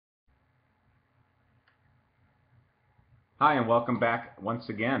Hi, and welcome back once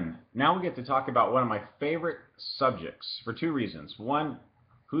again. Now we get to talk about one of my favorite subjects for two reasons. One,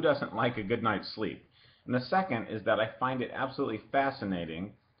 who doesn't like a good night's sleep? And the second is that I find it absolutely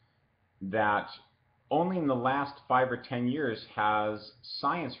fascinating that only in the last 5 or 10 years has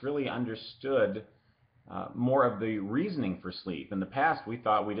science really understood more of the reasoning for sleep. In the past, we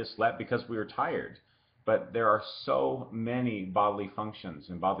thought we just slept because we were tired. But there are so many bodily functions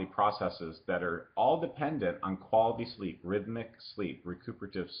and bodily processes that are all dependent on quality sleep, rhythmic sleep,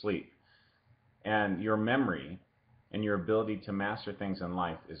 recuperative sleep. And your memory and your ability to master things in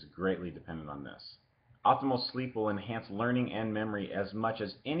life is greatly dependent on this. Optimal sleep will enhance learning and memory as much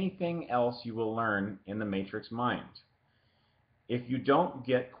as anything else you will learn in the matrix mind. If you don't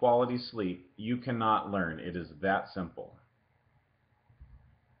get quality sleep, you cannot learn. It is that simple.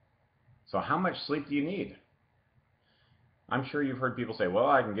 So how much sleep do you need? I'm sure you've heard people say, well,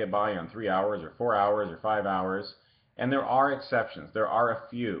 I can get by on 3 hours or 4 hours or 5 hours. And there are exceptions. There are a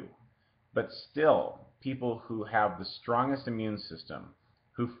few. But still, people who have the strongest immune system,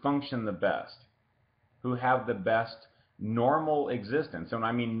 who function the best, who have the best normal existence. And when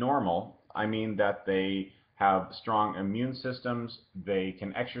I mean normal, I mean that they have strong immune systems, they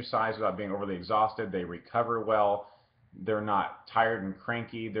can exercise without being overly exhausted, they recover well, they're not tired and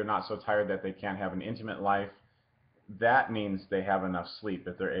cranky, they're not so tired that they can't have an intimate life. That means they have enough sleep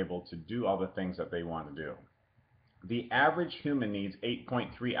if they're able to do all the things that they want to do. The average human needs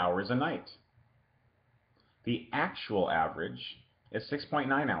 8.3 hours a night. The actual average is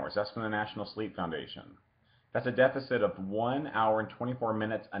 6.9 hours. That's from the National Sleep Foundation. That's a deficit of 1 hour and 24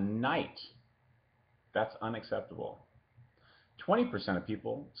 minutes a night. That's unacceptable. 20% of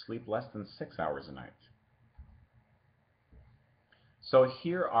people sleep less than 6 hours a night. So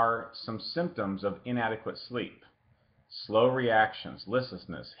here are some symptoms of inadequate sleep. Slow reactions,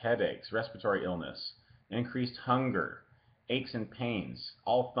 listlessness, headaches, respiratory illness, increased hunger, aches and pains,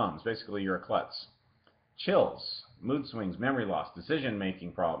 all thumbs, basically you're a klutz. Chills, mood swings, memory loss,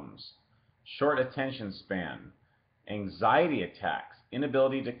 decision-making problems, short attention span, anxiety attacks,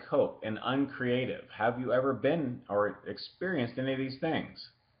 inability to cope, and uncreative. Have you ever been or experienced any of these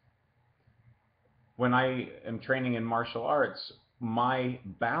things? When I am training in martial arts, my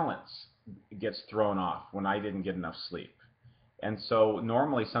balance gets thrown off when I didn't get enough sleep. And so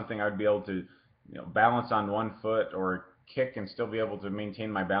normally something I would be able to balance on one foot or kick and still be able to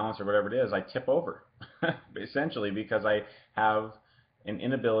maintain my balance or whatever it is, I tip over essentially because I have an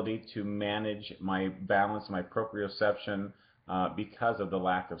inability to manage my balance, my proprioception because of the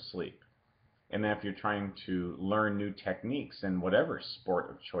lack of sleep. And then if you're trying to learn new techniques in whatever sport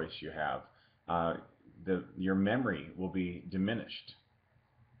of choice you have, your memory will be diminished.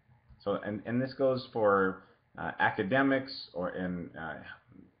 So, and this goes for academics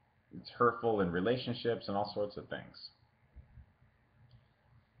it's hurtful in relationships and all sorts of things.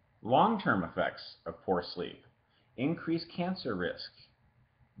 Long-term effects of poor sleep: increased cancer risk,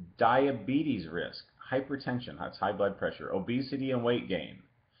 diabetes risk, hypertension, that's high blood pressure, obesity and weight gain.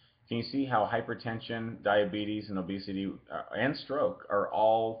 Can you see how hypertension, diabetes, and obesity and stroke are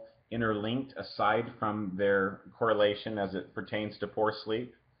all interlinked aside from their correlation as it pertains to poor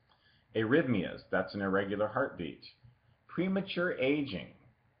sleep? Arrhythmias, that's an irregular heartbeat. Premature aging.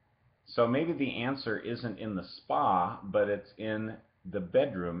 So maybe the answer isn't in the spa, but it's in the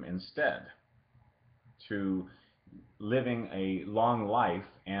bedroom instead, to living a long life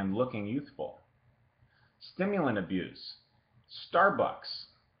and looking youthful. Stimulant abuse. Starbucks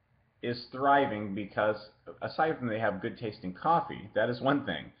is thriving because, aside from they have good tasting coffee, that is one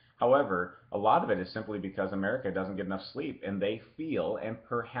thing. However, a lot of it is simply because America doesn't get enough sleep, and they feel and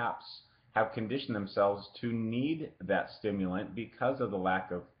perhaps have conditioned themselves to need that stimulant because of the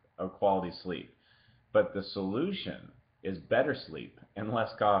lack of quality sleep. But the solution is better sleep and less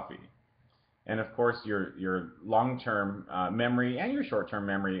coffee. And of course, your long-term memory and your short-term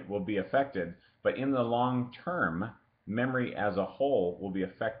memory will be affected, but in the long term, memory as a whole will be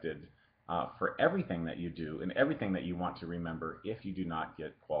affected for everything that you do and everything that you want to remember if you do not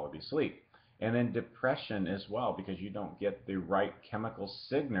get quality sleep. And then depression as well, because you don't get the right chemical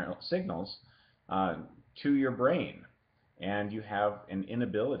signals to your brain, and you have an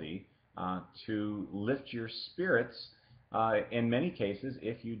inability to lift your spirits in many cases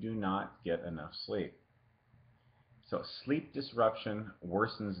if you do not get enough sleep. So sleep disruption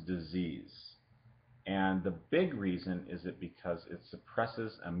worsens disease. And the big reason is that because it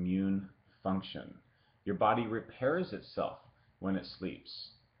suppresses immune function. Your body repairs itself when it sleeps.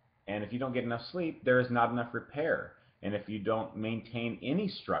 And if you don't get enough sleep, there is not enough repair. And if you don't maintain any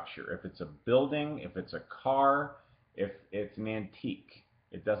structure, if it's a building, if it's a car, if it's an antique,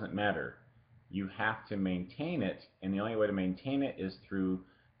 it doesn't matter. you have to maintain it, and the only way to maintain it is through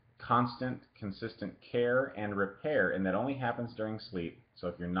constant, consistent care and repair, and that only happens during sleep. So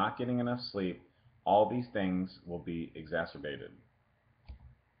if you're not getting enough sleep, all these things will be exacerbated.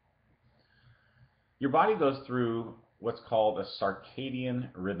 Your body goes through what's called a circadian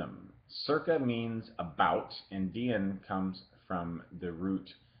rhythm. Circa means about, and dian comes from the root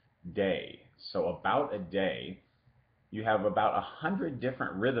day. So about a day, you have about 100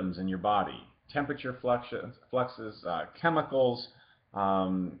 different rhythms in your body. Temperature fluxes, chemicals,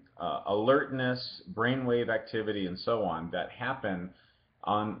 alertness, brainwave activity, and so on that happen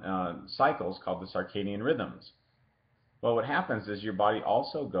on cycles called the circadian rhythms. Well, what happens is your body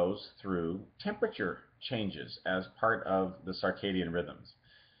also goes through temperature changes as part of the circadian rhythms.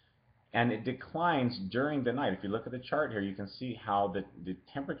 And it declines during the night. If you look at the chart here, you can see how the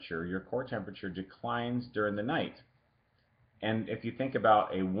temperature, your core temperature, declines during the night. And if you think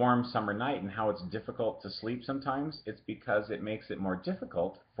about a warm summer night and how it's difficult to sleep sometimes, it's because it makes it more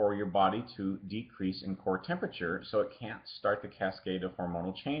difficult for your body to decrease in core temperature, so it can't start the cascade of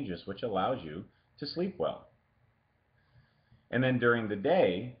hormonal changes, which allows you to sleep well. And then during the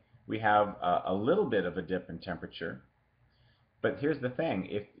day, we have a little bit of a dip in temperature. But here's the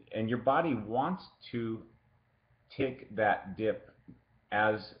thing, and your body wants to take that dip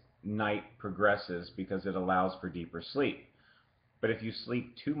as night progresses because it allows for deeper sleep. But if you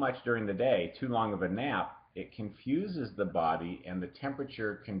sleep too much during the day, too long of a nap, it confuses the body and the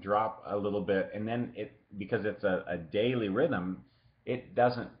temperature can drop a little bit, and then because it's a daily rhythm, it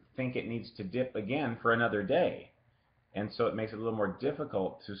doesn't think it needs to dip again for another day. And so it makes it a little more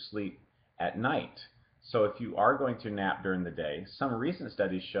difficult to sleep at night. So if you are going to nap during the day, some recent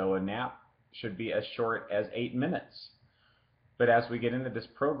studies show a nap should be as short as 8 minutes. But as we get into this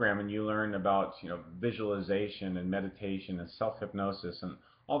program and you learn about visualization and meditation and self-hypnosis and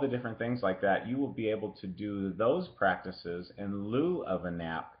all the different things like that, you will be able to do those practices in lieu of a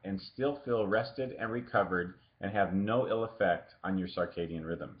nap and still feel rested and recovered and have no ill effect on your circadian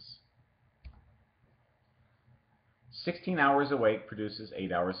rhythms. 16 hours awake produces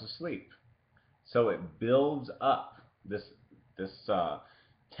 8 hours of sleep. So it builds up this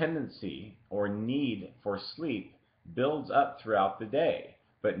tendency or need for sleep builds up throughout the day.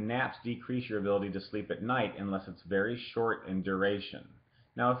 But naps decrease your ability to sleep at night unless it's very short in duration.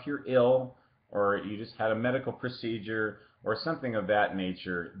 Now, if you're ill or you just had a medical procedure or something of that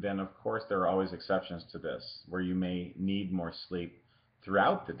nature, then of course there are always exceptions to this where you may need more sleep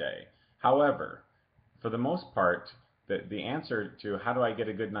throughout the day. However, for the most part, the answer to how do I get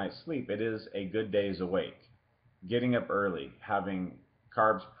a good night's sleep, it is a good day's awake. Getting up early, having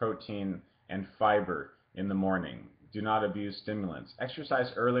carbs, protein, and fiber in the morning. Do not abuse stimulants.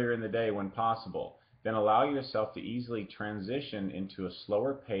 Exercise earlier in the day when possible. Then allow yourself to easily transition into a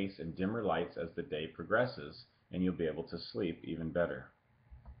slower pace and dimmer lights as the day progresses, and you'll be able to sleep even better.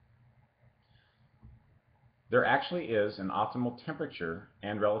 There actually is an optimal temperature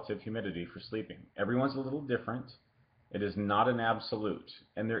and relative humidity for sleeping. Everyone's a little different. It is not an absolute,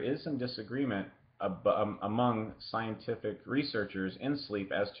 and there is some disagreement among scientific researchers in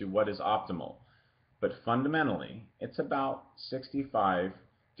sleep as to what is optimal. But fundamentally, it's about 65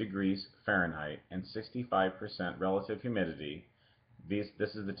 degrees Fahrenheit and 65% relative humidity. This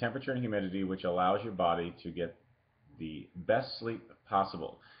is the temperature and humidity which allows your body to get the best sleep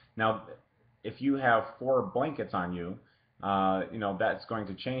possible. Now, if you have 4 blankets on you, that's going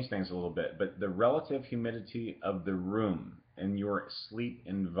to change things a little bit. But the relative humidity of the room and your sleep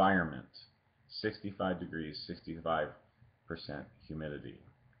environment, 65 degrees, 65% humidity.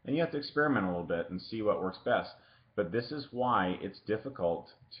 And you have to experiment a little bit and see what works best. But this is why it's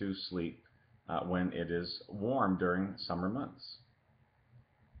difficult to sleep when it is warm during summer months.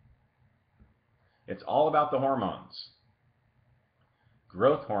 It's all about the hormones.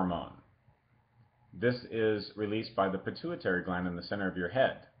 Growth hormone. This is released by the pituitary gland in the center of your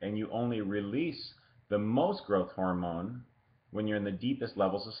head. And you only release the most growth hormone when you're in the deepest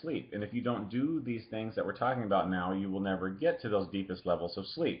levels of sleep. And if you don't do these things that we're talking about now, you will never get to those deepest levels of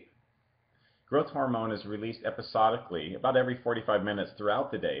sleep. Growth hormone is released episodically, about every 45 minutes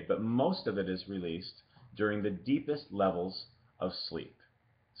throughout the day, but most of it is released during the deepest levels of sleep.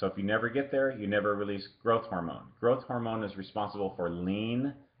 So if you never get there, you never release growth hormone. Growth hormone is responsible for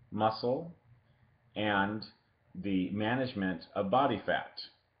lean muscle and the management of body fat.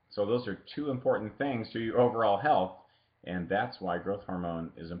 So those are 2 important things to your overall health, and that's why growth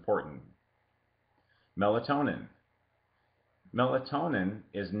hormone is important. Melatonin. Melatonin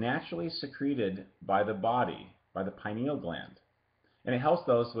is naturally secreted by the body, by the pineal gland, and it helps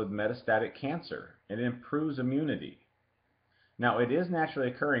those with metastatic cancer, and it improves immunity. Now, it is naturally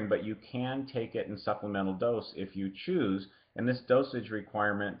occurring, but you can take it in supplemental dose if you choose. And this dosage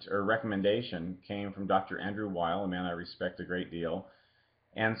requirement or recommendation came from Dr. Andrew Weil, a man I respect a great deal.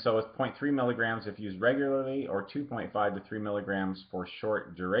 And so it's 0.3 milligrams if used regularly, or 2.5 to 3 milligrams for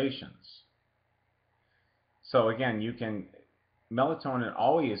short durations. So again, melatonin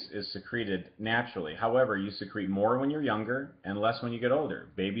always is secreted naturally. However, you secrete more when you're younger and less when you get older.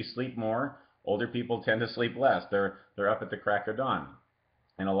 Babies sleep more. Older people tend to sleep less. They're up at the crack of dawn.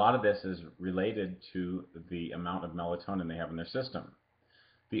 And a lot of this is related to the amount of melatonin they have in their system.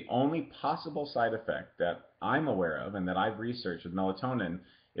 The only possible side effect that I'm aware of and that I've researched with melatonin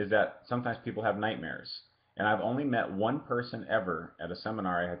is that sometimes people have nightmares. And I've only met one person ever at a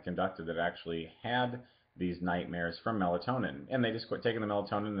seminar I had conducted that actually had these nightmares from melatonin. And they just quit taking the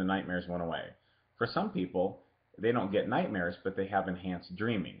melatonin and the nightmares went away. For some people, they don't get nightmares, but they have enhanced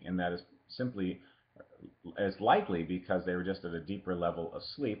dreaming. And that is simply as likely because they were just at a deeper level of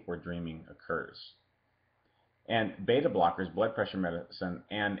sleep where dreaming occurs. And beta blockers, blood pressure medicine,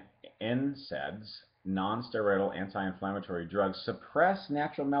 and NSAIDs, non-steroidal anti-inflammatory drugs, suppress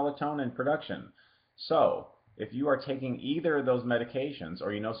natural melatonin production. So, if you are taking either of those medications,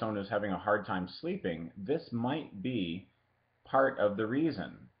 or you know someone who's having a hard time sleeping, this might be part of the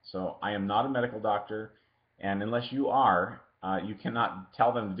reason. So, I am not a medical doctor, and unless you are, you cannot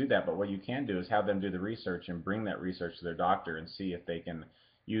tell them to do that, but what you can do is have them do the research and bring that research to their doctor and see if they can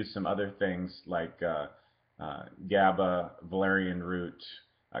use some other things like GABA, valerian root,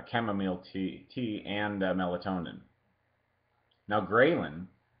 chamomile tea, and melatonin. Now, ghrelin,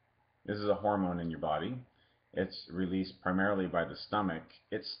 this is a hormone in your body. It's released primarily by the stomach.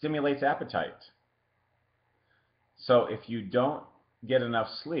 It stimulates appetite. So if you don't get enough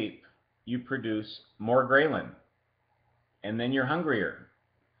sleep, you produce more ghrelin, and then you're hungrier.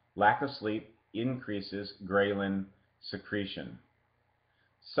 Lack of sleep increases ghrelin secretion.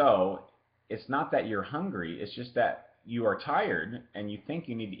 So it's not that you're hungry, it's just that you are tired and you think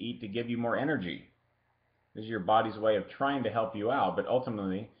you need to eat to give you more energy. This is your body's way of trying to help you out, but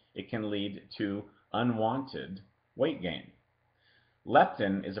ultimately it can lead to unwanted weight gain.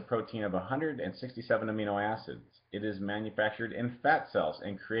 Leptin is a protein of 167 amino acids. It is manufactured in fat cells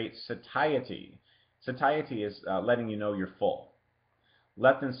and creates satiety. Satiety is letting you know you're full.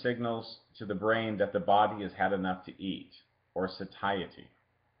 Leptin signals to the brain that the body has had enough to eat, or satiety.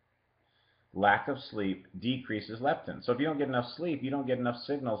 Lack of sleep decreases leptin. So if you don't get enough sleep, you don't get enough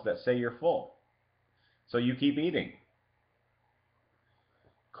signals that say you're full. So you keep eating.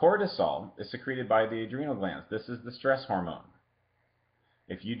 Cortisol is secreted by the adrenal glands. This is the stress hormone.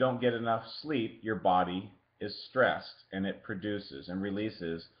 If you don't get enough sleep, your body is stressed and it produces and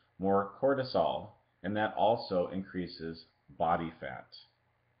releases more cortisol, and that also increases body fat.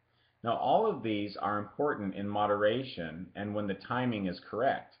 Now, all of these are important in moderation and when the timing is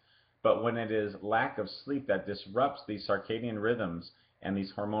correct. But when it is lack of sleep that disrupts these circadian rhythms and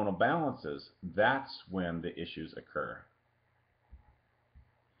these hormonal balances, that's when the issues occur.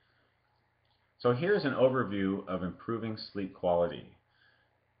 So here's an overview of improving sleep quality.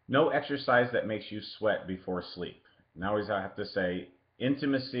 No exercise that makes you sweat before sleep. Now, always I have to say,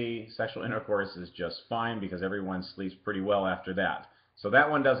 intimacy, sexual intercourse is just fine because everyone sleeps pretty well after that. So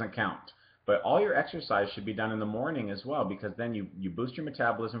that one doesn't count. But all your exercise should be done in the morning as well, because then you boost your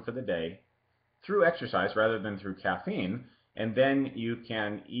metabolism for the day through exercise rather than through caffeine, and then you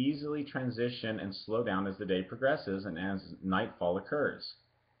can easily transition and slow down as the day progresses and as nightfall occurs.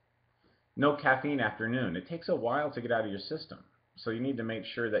 No caffeine after noon. It takes a while to get out of your system, so you need to make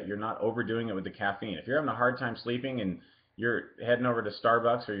sure that you're not overdoing it with the caffeine. If you're having a hard time sleeping and you're heading over to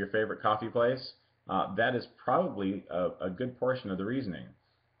Starbucks or your favorite coffee place, that is probably a good portion of the reasoning.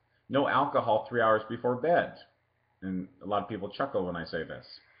 No alcohol 3 hours before bed. And a lot of people chuckle when I say this.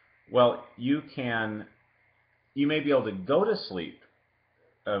 Well, you may be able to go to sleep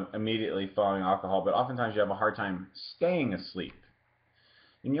immediately following alcohol, but oftentimes you have a hard time staying asleep.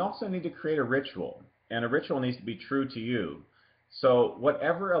 And you also need to create a ritual, and a ritual needs to be true to you. So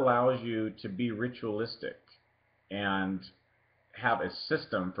whatever allows you to be ritualistic and have a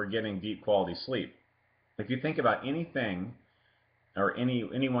system for getting deep quality sleep. If you think about anything or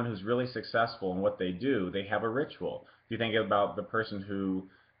anyone who's really successful in what they do, they have a ritual. If you think about the person who,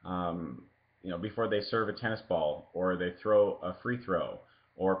 before they serve a tennis ball or they throw a free throw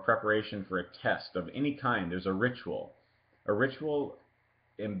or preparation for a test of any kind, there's a ritual. A ritual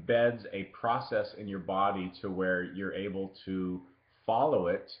embeds a process in your body to where you're able to follow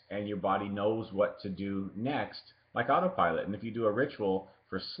it and your body knows what to do next, like autopilot. And if you do a ritual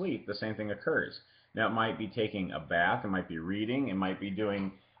for sleep, the same thing occurs. Now, it might be taking a bath, it might be reading, it might be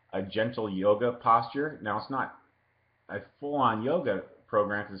doing a gentle yoga posture. Now, it's not a full-on yoga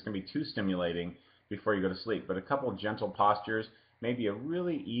program because it's going to be too stimulating before you go to sleep. But a couple gentle postures, maybe a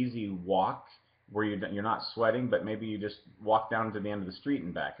really easy walk where you're not sweating, but maybe you just walk down to the end of the street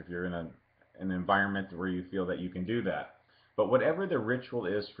and back if you're in an environment where you feel that you can do that. But whatever the ritual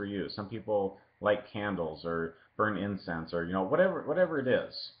is for you, some people light candles or burn incense or whatever it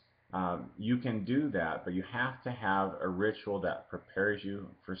is. You can do that, but you have to have a ritual that prepares you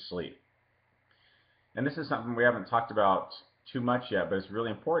for sleep. And this is something we haven't talked about too much yet, but it's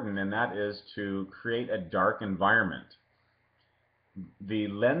really important, and that is to create a dark environment. The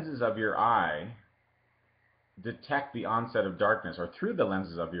lenses of your eye detect the onset of darkness, or through the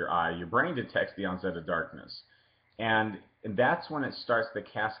lenses of your eye, your brain detects the onset of darkness. And that's when it starts the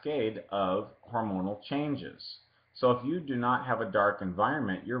cascade of hormonal changes. So if you do not have a dark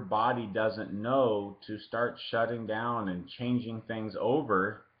environment, your body doesn't know to start shutting down and changing things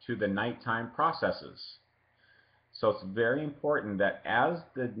over to the nighttime processes. So it's very important that as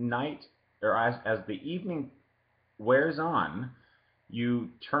the night or as the evening wears on, you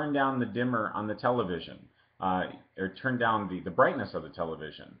turn down the dimmer on the television, or turn down the brightness of the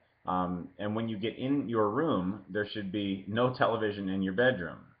television. And when you get in your room, there should be no television in your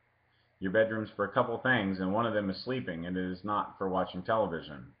bedroom. Your bedroom's for a couple things, and one of them is sleeping, and it is not for watching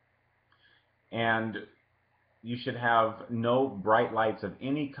television. And you should have no bright lights of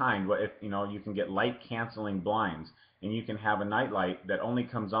any kind. If you can get light canceling blinds, and you can have a night light that only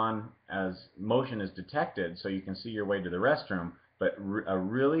comes on as motion is detected, so you can see your way to the restroom. But a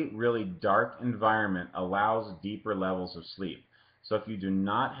really, really dark environment allows deeper levels of sleep. So if you do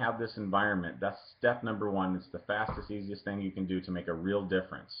not have this environment, that's step number one. It's the fastest, easiest thing you can do to make a real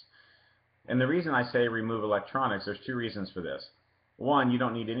difference. And the reason I say remove electronics, there's two reasons for this. One, you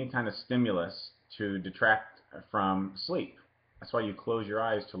don't need any kind of stimulus to detract from sleep. That's why you close your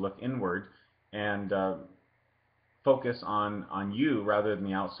eyes to look inward and focus on you rather than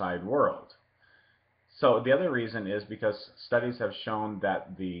the outside world. So the other reason is because studies have shown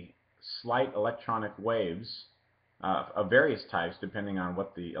that the slight electronic waves of various types, depending on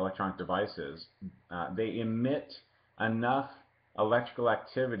what the electronic device is, they emit enough electrical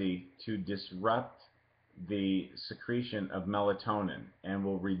activity to disrupt the secretion of melatonin and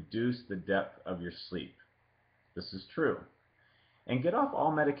will reduce the depth of your sleep. This is true. And get off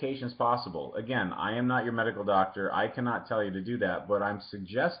all medications possible. Again, I am not your medical doctor. I cannot tell you to do that. What I'm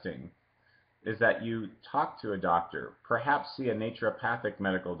suggesting is that you talk to a doctor, perhaps see a naturopathic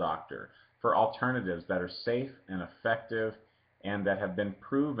medical doctor for alternatives that are safe and effective and that have been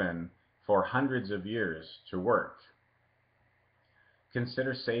proven for hundreds of years to work.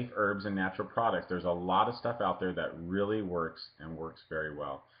 Consider safe herbs and natural products. There's a lot of stuff out there that really works and works very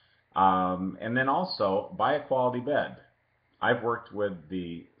well. And then also, buy a quality bed. I've worked with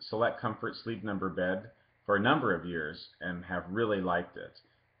the Select Comfort Sleep Number bed for a number of years and have really liked it.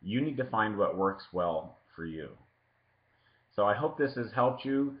 You need to find what works well for you. So I hope this has helped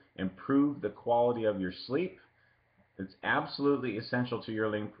you improve the quality of your sleep. It's absolutely essential to your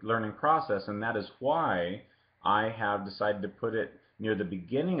learning process, and that is why I have decided to put it near the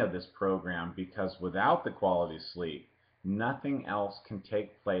beginning of this program, because without the quality sleep, nothing else can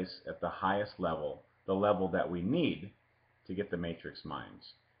take place at the highest level, the level that we need to get the Matrix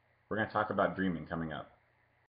minds. We're going to talk about dreaming coming up.